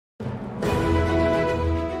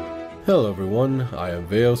Hello everyone, I am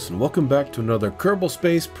VAOS and welcome back to another Kerbal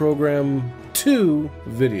Space Program 2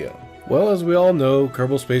 video. Well, as we all know,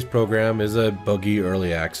 Kerbal Space Program is a buggy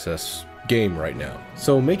early access game right now.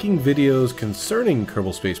 So making videos concerning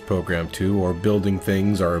Kerbal Space Program 2 or building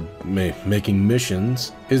things or making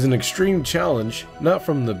missions is an extreme challenge, not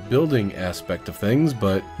from the building aspect of things,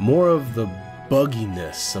 but more of the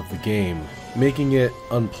bugginess of the game, making it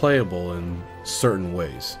unplayable in certain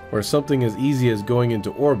ways, where something as easy as going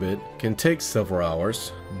into orbit can take several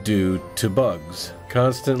hours due to bugs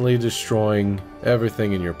constantly destroying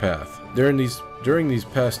everything in your path. During these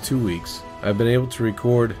past 2 weeks, I've been able to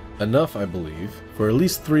record enough, I believe, for at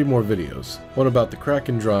least 3 more videos. One about the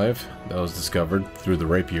Kraken drive that was discovered through the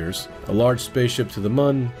rapiers, a large spaceship to the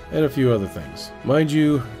Mun, and a few other things. Mind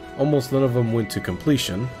you, almost none of them went to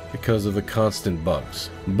completion because of the constant bugs,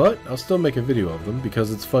 but I'll still make a video of them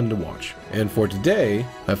because it's fun to watch. And for today,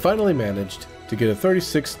 I finally managed to get a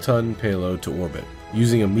 36-ton payload to orbit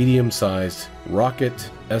using a medium-sized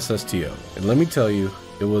rocket SSTO. And let me tell you,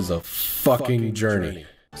 it was a fucking journey.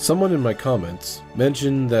 Someone in my comments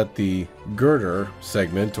mentioned that the girder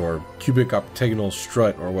segment, or cubic octagonal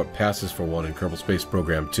strut, or what passes for one in Kerbal Space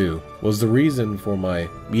Program 2, was the reason for my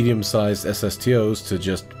medium-sized SSTOs to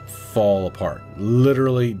just fall apart,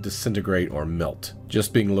 literally disintegrate or melt,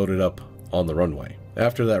 just being loaded up on the runway.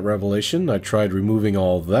 After that revelation, I tried removing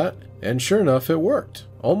all of that, and sure enough, it worked.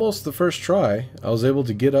 Almost the first try, I was able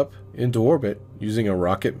to get up into orbit using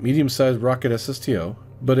a medium-sized rocket SSTO,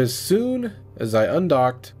 but as soon as I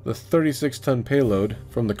undocked the 36-ton payload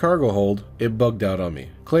from the cargo hold, it bugged out on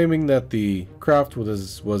me, claiming that the craft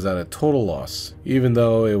was at a total loss, even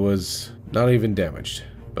though it was not even damaged.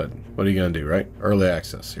 But what are you gonna do, right? Early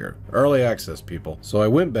access here. Early access, people. So I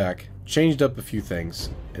went back, changed up a few things,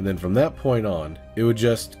 and then from that point on, it would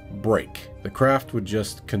just break. The craft would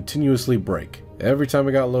just continuously break. Every time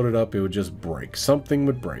it got loaded up, it would just break. Something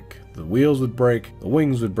would break. The wheels would break, the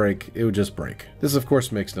wings would break, it would just break. This of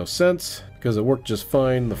course makes no sense, because it worked just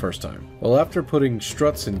fine the first time. Well, after putting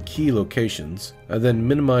struts in key locations, I then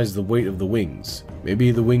minimized the weight of the wings.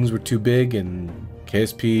 Maybe the wings were too big and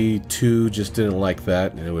KSP2 just didn't like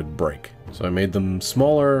that and it would break. So I made them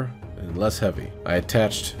smaller and less heavy. I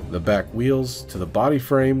attached the back wheels to the body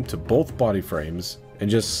frame, to both body frames, and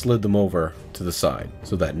just slid them over to the side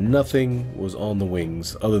so that nothing was on the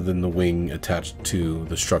wings other than the wing attached to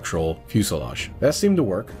the structural fuselage. That seemed to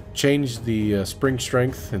work. Changed the spring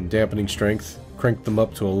strength and dampening strength, cranked them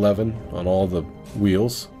up to 11 on all the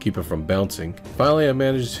wheels, keep it from bouncing. Finally, I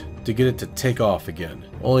managed to get it to take off again,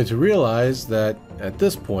 only to realize that at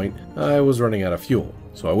this point I was running out of fuel.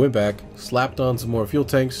 So I went back, slapped on some more fuel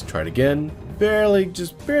tanks, tried again,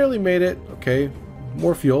 just barely made it. Okay,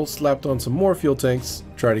 more fuel, slapped on some more fuel tanks,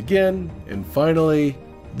 tried again, and finally,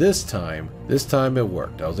 this time it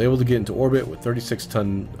worked. I was able to get into orbit with 36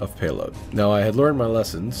 ton of payload. Now, I had learned my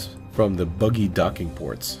lessons from the buggy docking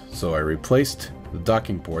ports, so I replaced the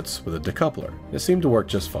docking ports with a decoupler. It seemed to work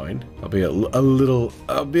just fine, albeit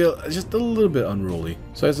just a little bit unruly.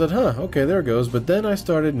 So I said, okay, there it goes. But then I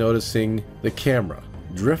started noticing the camera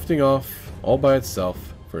drifting off all by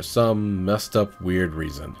itself for some messed up weird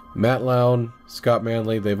reason. Matt Lown, Scott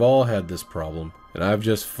Manley, they've all had this problem, and I've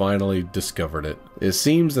just finally discovered it. It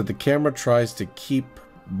seems that the camera tries to keep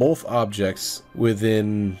both objects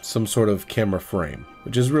within some sort of camera frame,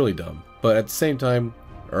 which is really dumb. But at the same time,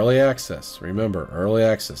 early access. Remember, early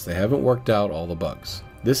access. They haven't worked out all the bugs.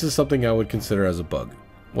 This is something I would consider as a bug.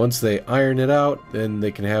 Once they iron it out, then they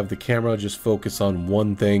can have the camera just focus on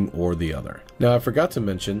one thing or the other. Now, I forgot to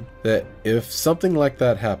mention that if something like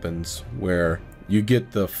that happens, where you get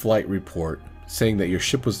the flight report saying that your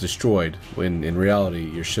ship was destroyed, when in reality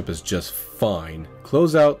your ship is just fine,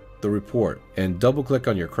 close out the report and double click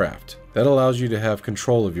on your craft. That allows you to have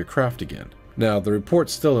control of your craft again. Now, the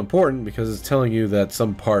report's still important because it's telling you that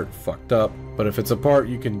some part fucked up, but if it's a part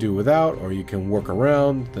you can do without or you can work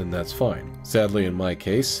around, then that's fine. Sadly, in my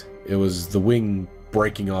case, it was the wing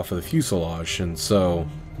breaking off of the fuselage, and so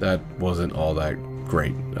that wasn't all that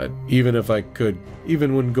great. Even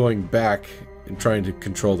when going back and trying to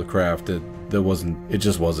control the craft, it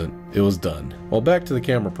just wasn't. It was done. Well, back to the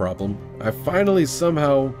camera problem. I finally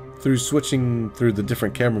somehow, through switching through the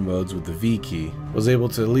different camera modes with the V key, was able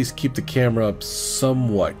to at least keep the camera up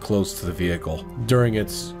somewhat close to the vehicle during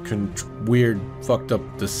its weird fucked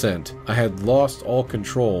up descent. I had lost all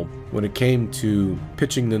control when it came to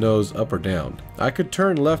pitching the nose up or down. I could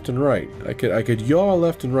turn left and right. I could yaw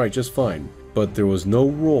left and right just fine, but there was no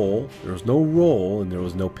roll, and there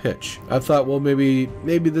was no pitch. I thought, well, maybe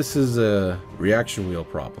this is a reaction wheel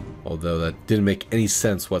problem, although that didn't make any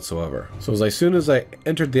sense whatsoever. So as soon as I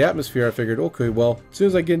entered the atmosphere, I figured, okay, well, as soon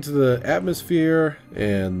as I get into the atmosphere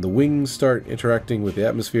and the wings start interacting with the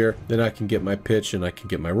atmosphere, then I can get my pitch and I can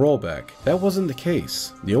get my roll back. That wasn't the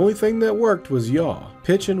case. The only thing that worked was yaw.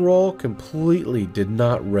 Pitch and roll completely did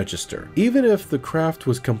not register. Even if the craft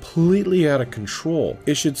was completely out of control,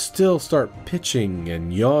 it should still start pitching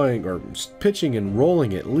and yawing, or pitching and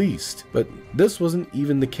rolling at least. But this wasn't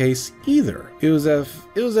even the case either. It was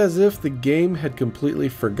as if the game had completely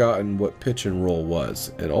forgotten what pitch and roll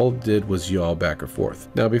was, and all it did was yaw back or forth.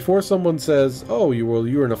 Now, before someone says, oh, you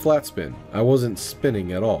were in a flat spin, I wasn't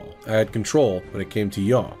spinning at all. I had control when it came to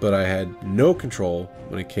yaw, but I had no control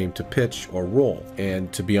when it came to pitch or roll.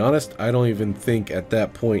 And to be honest, I don't even think at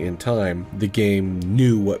that point in time the game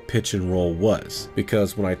knew what pitch and roll was,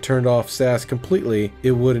 because when I turned off SAS completely,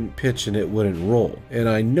 it wouldn't pitch and it wouldn't roll. And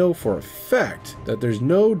I know for a fact that there's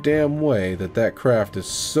no damn way that that craft is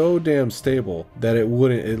so damn stable that it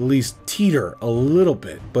wouldn't at least teeter a little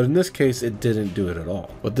bit. But in this case, it didn't do it at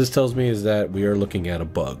all. What this tells me is that we are looking at a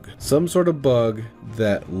bug. Some sort of bug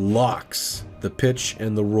that locks the pitch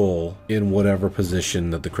and the roll in whatever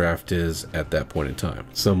position that the craft is at that point in time.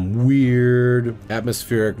 Some weird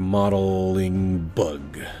atmospheric modeling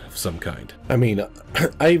bug of some kind. I mean,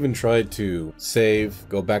 I even tried to save,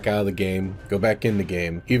 go back out of the game, go back in the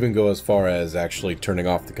game, even go as far as actually turning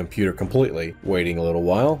off the computer completely, waiting a little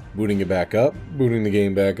while, booting it back up, booting the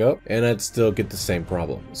game back up, and I'd still get the same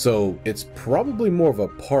problem. So it's probably more of a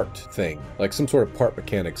part thing, like some sort of part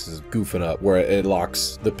mechanics is goofing up where it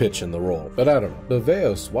locks the pitch and the roll. But I don't know. The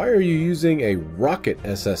VAOS, why are you using a rocket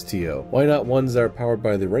SSTO? Why not ones that are powered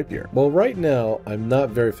by the Rapier? Well, right now, I'm not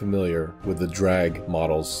very familiar with the drag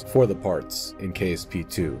models for the parts in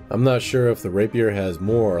KSP2. I'm not sure if the Rapier has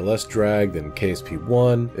more or less drag than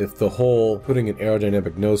KSP1, if the whole putting an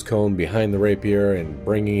aerodynamic nose cone behind the Rapier and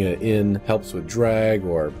bringing it in helps with drag,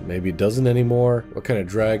 or maybe it doesn't anymore, what kind of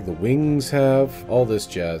drag the wings have. All this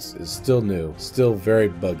jazz is still new, still very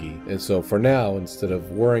buggy, and so for now, instead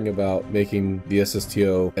of worrying about making the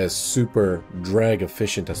SSTO as super drag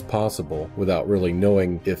efficient as possible without really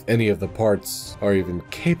knowing if any of the parts are even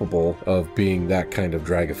capable of being that kind of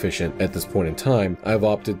drag efficient at this point in time, I've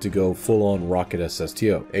opted to go full-on rocket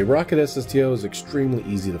SSTO. A rocket SSTO is extremely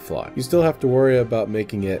easy to fly. You still have to worry about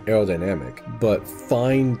making it aerodynamic, but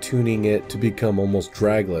fine-tuning it to become almost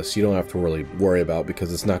dragless you don't have to really worry about,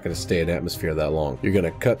 because it's not going to stay in atmosphere that long. You're going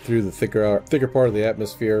to cut through the thicker part of the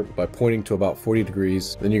atmosphere by pointing to about 40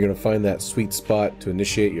 degrees, then you're going to find that sweet spot to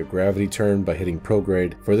initiate your gravity turn by hitting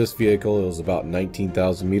prograde. For this vehicle, it was about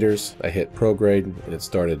 19,000 meters. I hit prograde and it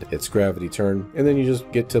started its gravity turn, and then you just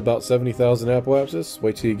get to about 70,000 apoapsis,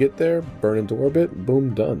 wait till you get there, burn into orbit,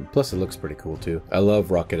 boom, done. Plus it looks pretty cool too. I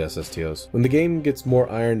love rocket SSTOs. When the game gets more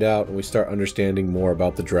ironed out and we start understanding more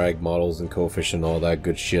about the drag models and coefficient, all that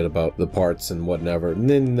good shit about the parts and whatever, and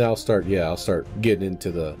then I'll start getting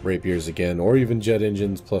into the Rapiers again, or even jet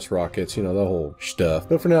engines plus rockets, you know, the whole stuff.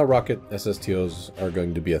 But for now, rocket SSTOs are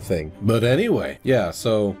going to be a thing. But anyway, yeah,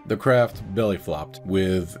 so the craft belly flopped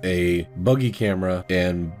with a buggy camera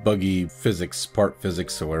and buggy physics, part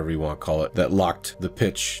physics, or whatever you want to call it, that locked the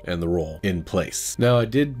pitch and the roll in place. Now, I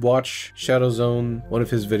did watch Shadowzone, one of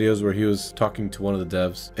his videos where he was talking to one of the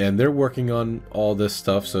devs, and they're working on all this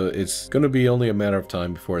stuff, so it's going to be only a matter of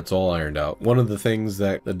time before it's all ironed out. One of the things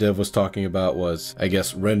that the dev was talking about was, I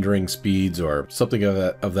guess, rendering speeds or something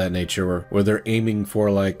of that nature, where they're aiming for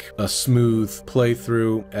like a smooth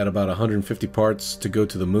playthrough at about 150 parts to go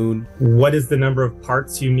to the moon. What is the number of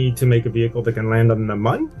parts you need to make a vehicle that can land on the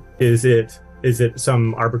moon? Is it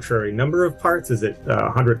some arbitrary number of parts? Is it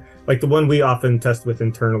 100? Like the one we often test with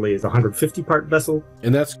internally is a 150 part vessel.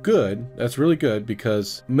 And that's good. That's really good,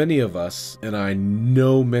 because many of us, and I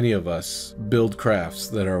know many of us, build crafts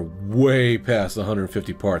that are way past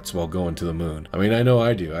 150 parts while going to the moon. I mean, I know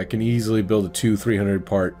I do. I can easily build a 200-300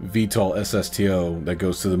 part VTOL SSTO that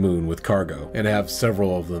goes to the moon with cargo and have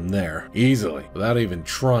several of them there easily without even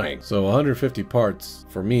trying. So 150 parts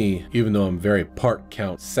for me, even though I'm very part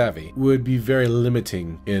count savvy, would be very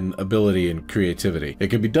limiting in ability and creativity. It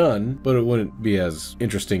could be done, but it wouldn't be as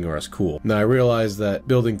interesting or as cool. Now, I realize that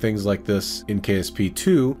building things like this in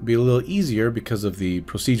KSP2 would be a little easier because of the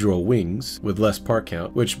procedural wings with less part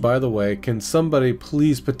count, which, by the way, can somebody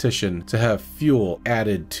please petition to have fuel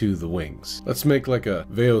added to the wings? Let's make like a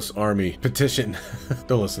VAOS army petition.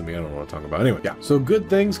 Don't listen to me, I don't know what I'm talking about. Anyway, yeah, so good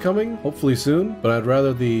things coming, hopefully soon, but I'd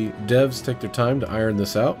rather the devs take their time to iron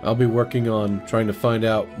this out. I'll be working on trying to find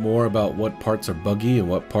out more about what parts are buggy and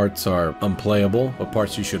what parts are unplayable, what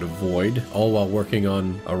parts you should should avoid, all while working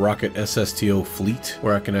on a rocket SSTO fleet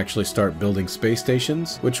where I can actually start building space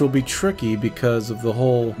stations, which will be tricky because of the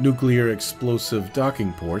whole nuclear explosive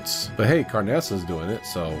docking ports. But hey, Carnassa's doing it,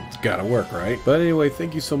 so it's gotta work, right? But anyway,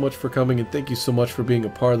 thank you so much for coming, and thank you so much for being a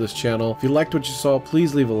part of this channel. If you liked what you saw,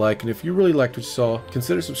 please leave a like, and if you really liked what you saw,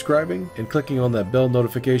 consider subscribing and clicking on that bell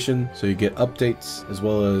notification so you get updates as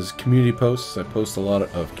well as community posts. I post a lot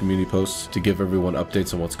of community posts to give everyone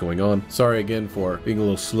updates on what's going on. Sorry again for being a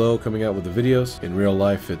little slow coming out with the videos. In real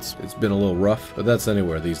life, it's been a little rough, but that's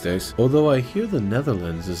anywhere these days. Although I hear the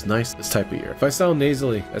Netherlands is nice this type of year. If I sound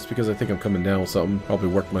nasally, that's because I think I'm coming down with something. Probably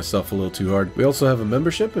worked myself a little too hard. We also have a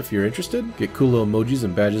membership if you're interested. Get cool little emojis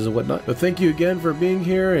and badges and whatnot. But thank you again for being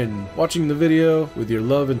here and watching the video with your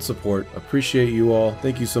love and support. Appreciate you all.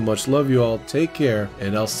 Thank you so much. Love you all. Take care,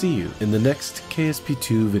 and I'll see you in the next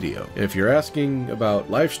KSP2 video. And if you're asking about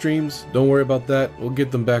live streams, don't worry about that. We'll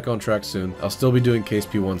get them back on track soon. I'll still be doing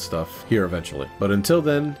KSP1 stuff here eventually. But until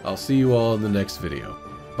then, I'll see you all in the next video.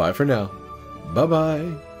 Bye for now.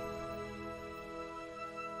 Bye-bye.